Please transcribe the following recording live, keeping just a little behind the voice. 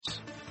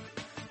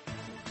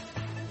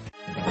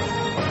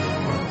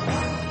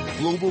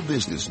Global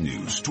business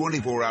news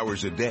 24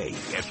 hours a day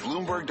at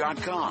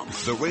Bloomberg.com,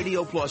 the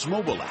Radio Plus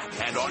mobile app,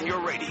 and on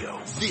your radio.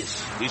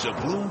 This is a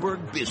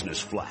Bloomberg Business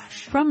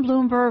Flash. From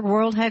Bloomberg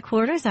World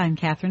Headquarters, I'm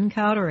Catherine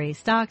Cowdery.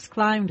 Stocks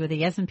climbed with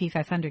the S&P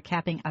 500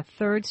 capping a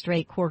third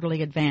straight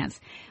quarterly advance.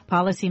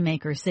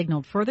 Policymakers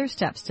signaled further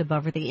steps to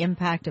buffer the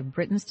impact of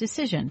Britain's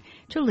decision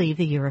to leave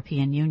the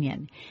European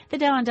Union. The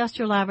Dow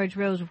Industrial Average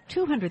rose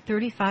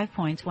 235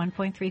 points,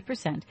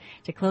 1.3%,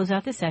 to close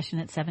out the session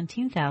at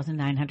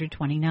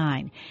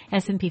 17,929.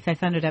 S&P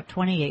 500 up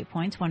 28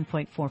 points,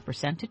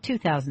 1.4% to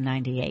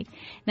 2,098.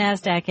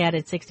 NASDAQ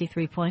added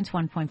 63 points,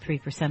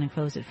 1.3%, and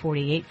closed at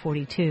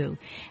 48.42.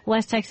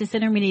 West Texas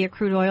Intermediate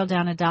crude oil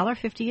down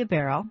 $1.50 a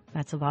barrel.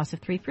 That's a loss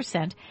of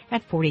 3%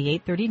 at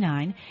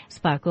 48.39.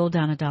 Spot gold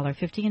down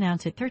 $1.50 an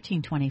ounce at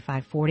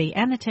 13.2540,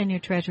 and the 10-year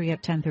Treasury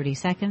up 10.30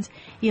 seconds,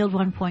 yield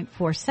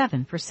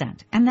 1.47%.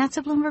 And that's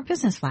a Bloomberg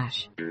Business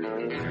Flash.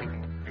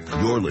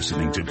 You're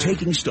listening to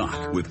Taking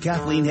Stock with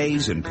Kathleen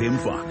Hayes and Pimm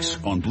Fox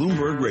on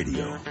Bloomberg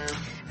Radio.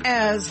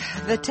 As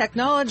the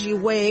technology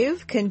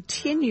wave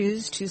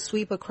continues to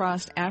sweep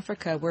across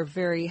Africa, we're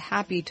very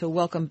happy to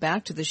welcome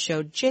back to the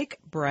show Jake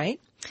Bright.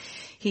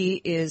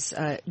 He is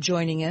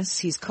joining us.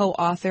 He's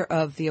co-author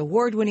of the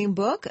award-winning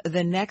book,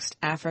 The Next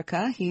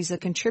Africa. He's a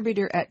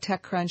contributor at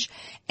TechCrunch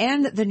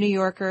and The New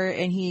Yorker,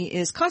 and he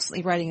is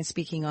constantly writing and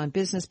speaking on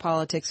business,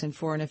 politics, and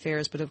foreign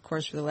affairs. But, of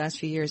course, for the last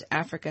few years,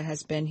 Africa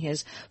has been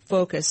his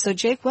focus. So,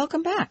 Jake,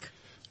 welcome back.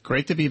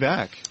 Great to be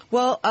back.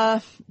 Well,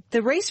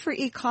 the race for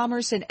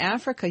e-commerce in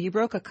Africa, you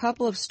broke a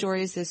couple of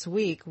stories this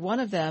week. One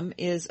of them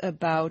is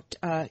about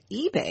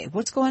eBay.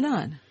 What's going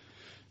on?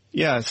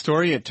 Yeah, a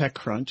story at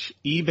TechCrunch.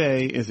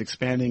 eBay is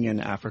expanding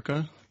in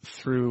Africa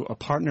through a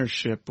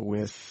partnership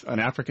with an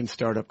African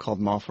startup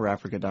called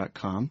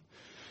MallForAfrica.com,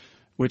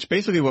 which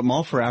basically what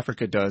Mall for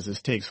Africa does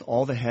is takes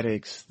all the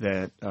headaches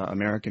that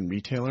American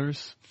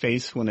retailers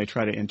face when they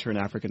try to enter an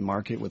African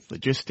market with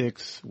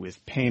logistics,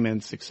 with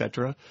payments,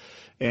 etc.,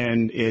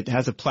 and it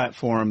has a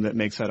platform that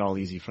makes that all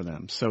easy for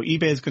them. So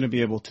eBay is going to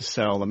be able to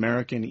sell,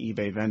 American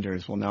eBay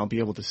vendors will now be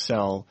able to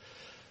sell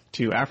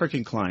to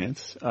African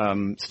clients,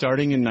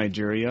 starting in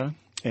Nigeria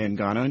and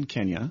Ghana and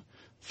Kenya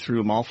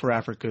through Mall for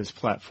Africa's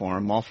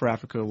platform. Mall for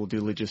Africa will do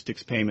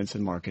logistics, payments,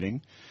 and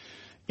marketing.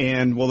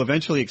 And we'll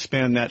eventually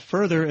expand that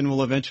further, and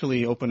we'll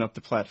eventually open up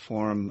the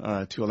platform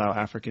to allow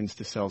Africans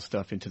to sell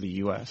stuff into the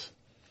U.S.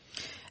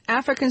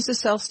 Africans to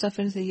sell stuff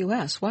into the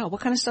U.S. Wow. What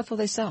kind of stuff will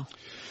they sell?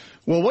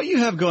 Well, what you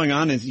have going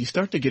on is you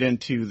start to get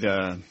into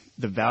the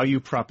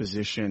value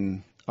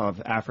proposition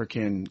of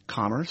African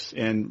commerce.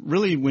 And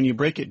really, when you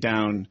break it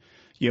down,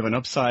 you have an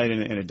upside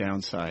and a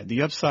downside.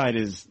 The upside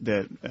is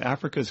that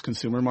Africa's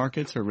consumer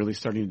markets are really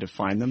starting to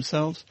define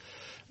themselves.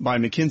 By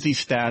McKinsey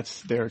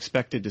stats, they're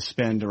expected to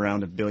spend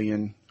around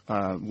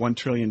 $1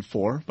 trillion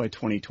by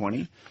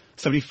 2020.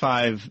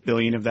 75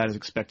 billion of that is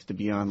expected to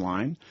be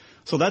online.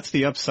 So that's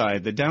the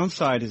upside. The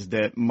downside is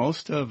that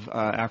most of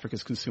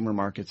Africa's consumer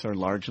markets are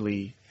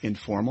largely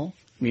informal,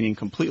 meaning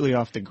completely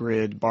off the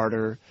grid,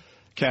 barter,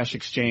 cash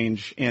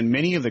exchange, and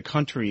many of the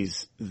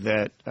countries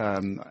that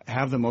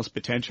have the most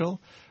potential,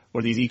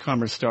 or these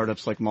e-commerce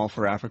startups like Mall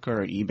for Africa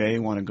or eBay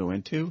want to go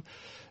into,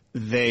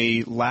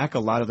 they lack a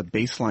lot of the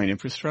baseline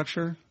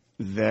infrastructure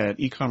that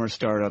e-commerce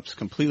startups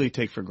completely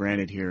take for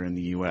granted here in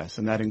the U.S.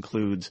 And that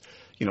includes,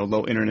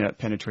 low internet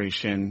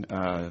penetration,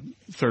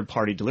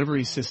 third-party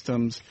delivery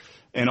systems,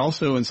 and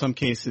also in some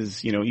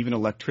cases, even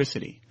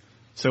electricity.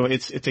 So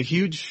it's a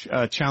huge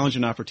challenge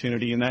and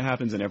opportunity, and that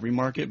happens in every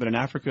market. But in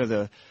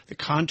Africa, the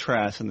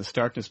contrast and the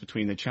starkness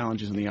between the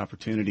challenges and the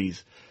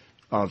opportunities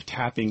of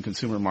tapping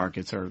consumer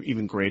markets are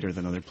even greater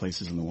than other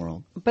places in the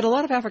world. But a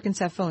lot of Africans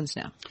have phones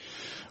now.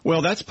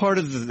 Well, that's part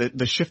of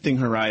the shifting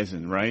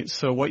horizon, right?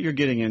 So what you're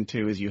getting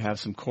into is you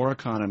have some core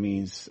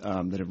economies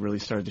that have really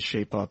started to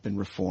shape up and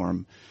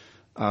reform.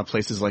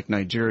 Places like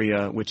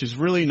Nigeria, which is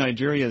really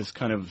Nigeria's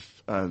kind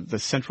of the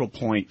central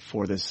point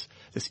for this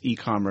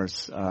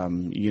e-commerce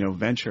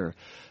venture.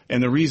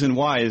 And the reason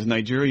why is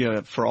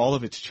Nigeria, for all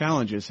of its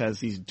challenges, has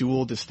these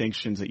dual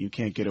distinctions that you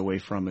can't get away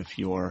from if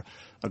you're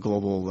a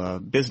global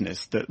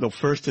business. The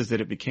first is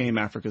that it became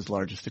Africa's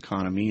largest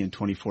economy in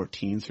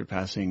 2014,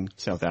 surpassing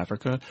South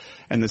Africa.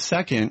 And the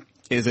second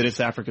is that it's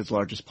Africa's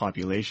largest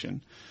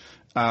population.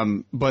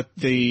 But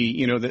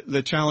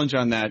the challenge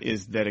on that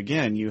is that,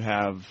 again, you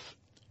have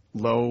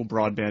low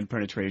broadband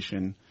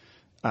penetration.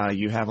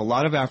 You have a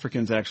lot of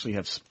Africans actually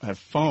have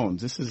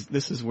phones.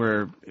 This is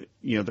where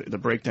the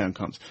breakdown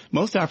comes.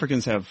 Most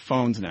Africans have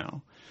phones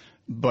now,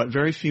 but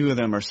very few of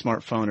them are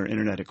smartphone or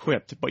internet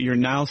equipped. But you're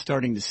now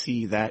starting to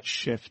see that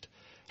shift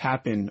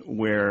happen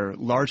where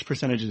large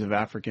percentages of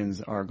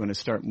Africans are going to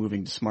start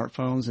moving to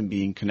smartphones and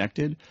being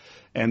connected.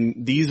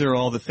 And these are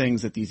all the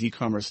things that these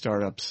e-commerce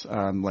startups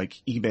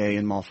like eBay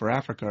and Mall for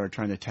Africa are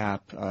trying to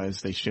tap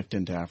as they shift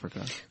into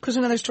Africa. Because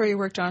another story you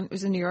worked on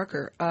was in New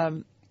Yorker.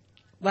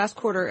 Last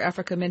quarter,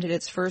 Africa minted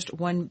its first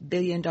 $1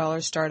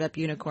 billion startup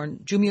unicorn,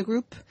 Jumia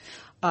Group.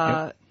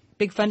 Yep.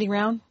 Big funding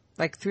round,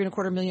 like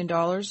 $3.25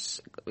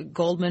 million.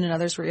 Goldman and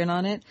others were in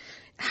on it.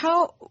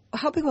 How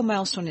big of a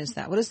milestone is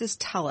that? What does this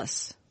tell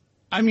us?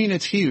 I mean,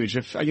 it's huge.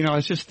 If, I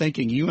was just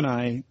thinking, you and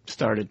I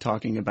started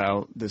talking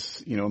about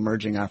this,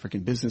 emerging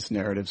African business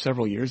narrative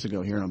several years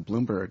ago here on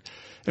Bloomberg.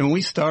 And when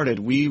we started,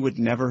 we would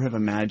never have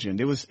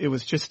imagined. It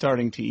was just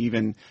starting to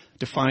even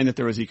define that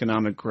there was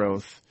economic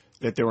growth,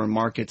 that there were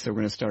markets that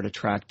were going to start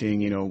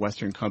attracting,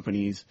 Western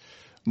companies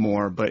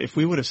more. But if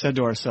we would have said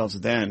to ourselves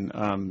then,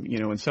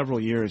 in several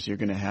years, you're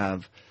going to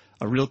have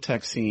a real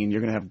tech scene.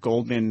 You're going to have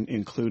Goldman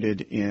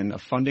included in a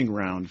funding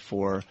round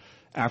for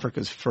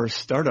Africa's first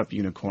startup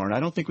unicorn.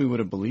 I don't think we would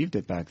have believed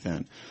it back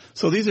then.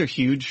 So these are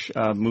huge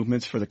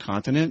movements for the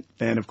continent.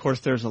 And of course,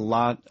 there's a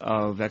lot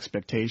of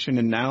expectation.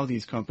 And now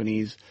these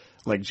companies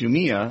like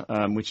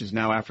Jumia, which is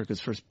now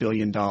Africa's first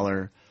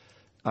billion-dollar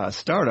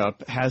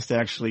startup, has to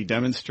actually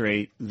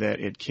demonstrate that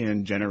it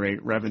can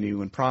generate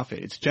revenue and profit.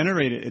 It's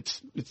demonstrated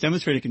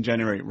it can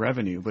generate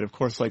revenue. But of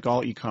course, like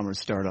all e-commerce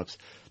startups,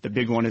 the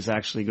big one is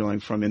actually going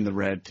from in the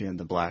red to in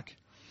the black.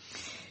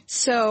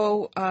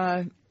 So,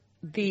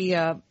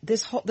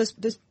 this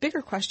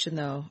bigger question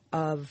though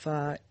of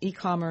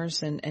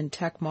e-commerce and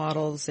tech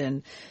models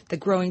and the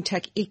growing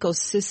tech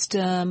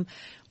ecosystem,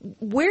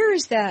 where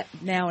is that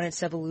now in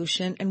its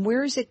evolution, and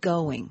where is it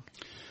going?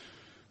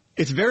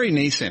 It's very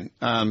nascent.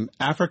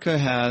 Africa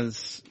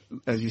has,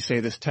 as you say,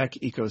 this tech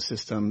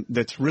ecosystem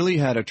that's really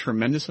had a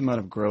tremendous amount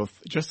of growth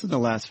just in the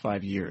last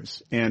 5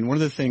 years. And one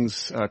of the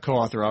things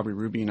co-author Aubrey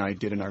Ruby and I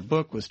did in our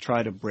book was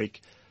try to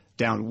break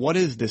down what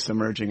is this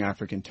emerging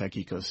African tech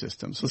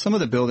ecosystem. So some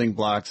of the building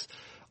blocks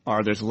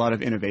are there's a lot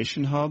of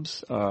innovation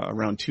hubs,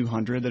 around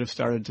 200 that have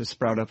started to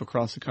sprout up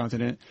across the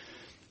continent.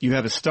 You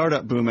have a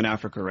startup boom in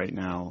Africa right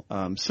now,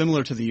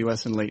 similar to the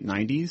U.S. in late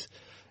 90s.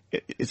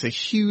 It's a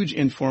huge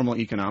informal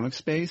economic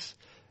space,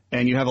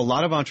 and you have a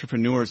lot of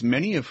entrepreneurs,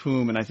 many of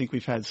whom, and I think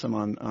we've had some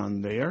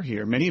on the air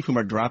here, many of whom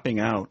are dropping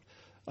out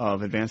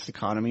of advanced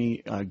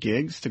economy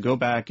gigs to go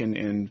back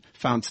and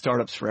found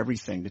startups for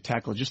everything, to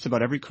tackle just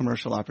about every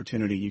commercial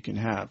opportunity you can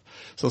have.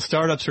 So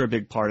startups are a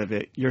big part of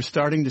it. You're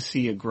starting to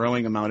see a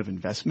growing amount of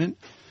investment.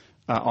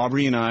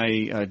 Aubrey and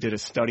I did a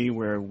study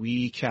where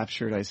we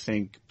captured, I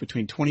think,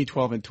 between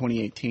 2012 and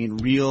 2018,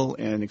 real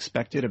and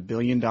expected $1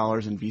 billion in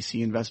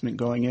VC investment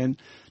going in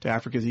to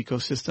Africa's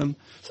ecosystem,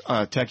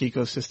 tech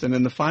ecosystem.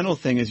 And the final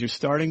thing is you're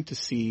starting to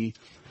see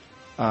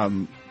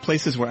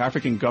places where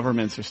African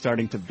governments are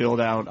starting to build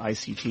out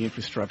ICT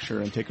infrastructure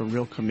and take a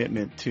real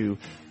commitment to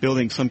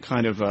building some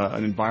kind of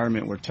an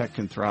environment where tech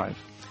can thrive.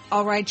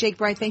 All right, Jake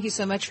Bright, thank you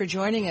so much for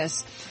joining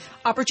us.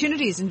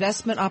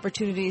 Investment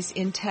opportunities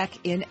in tech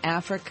in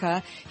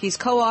Africa. He's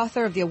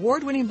co-author of the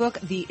award-winning book,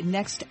 The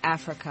Next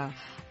Africa.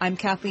 I'm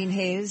Kathleen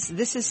Hayes.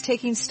 This is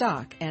Taking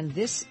Stock, and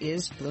this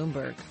is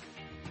Bloomberg.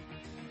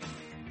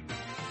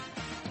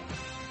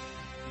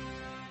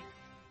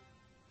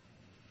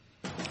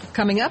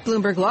 Coming up,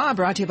 Bloomberg Law,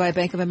 brought to you by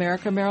Bank of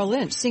America Merrill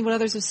Lynch. Seeing what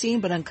others have seen,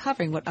 but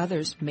uncovering what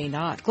others may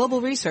not.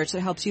 Global research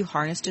that helps you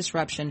harness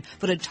disruption.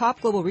 Voted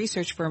top global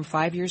research firm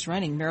 5 years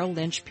running, Merrill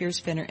Lynch, Pierce,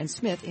 Finner, and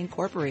Smith,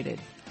 Incorporated.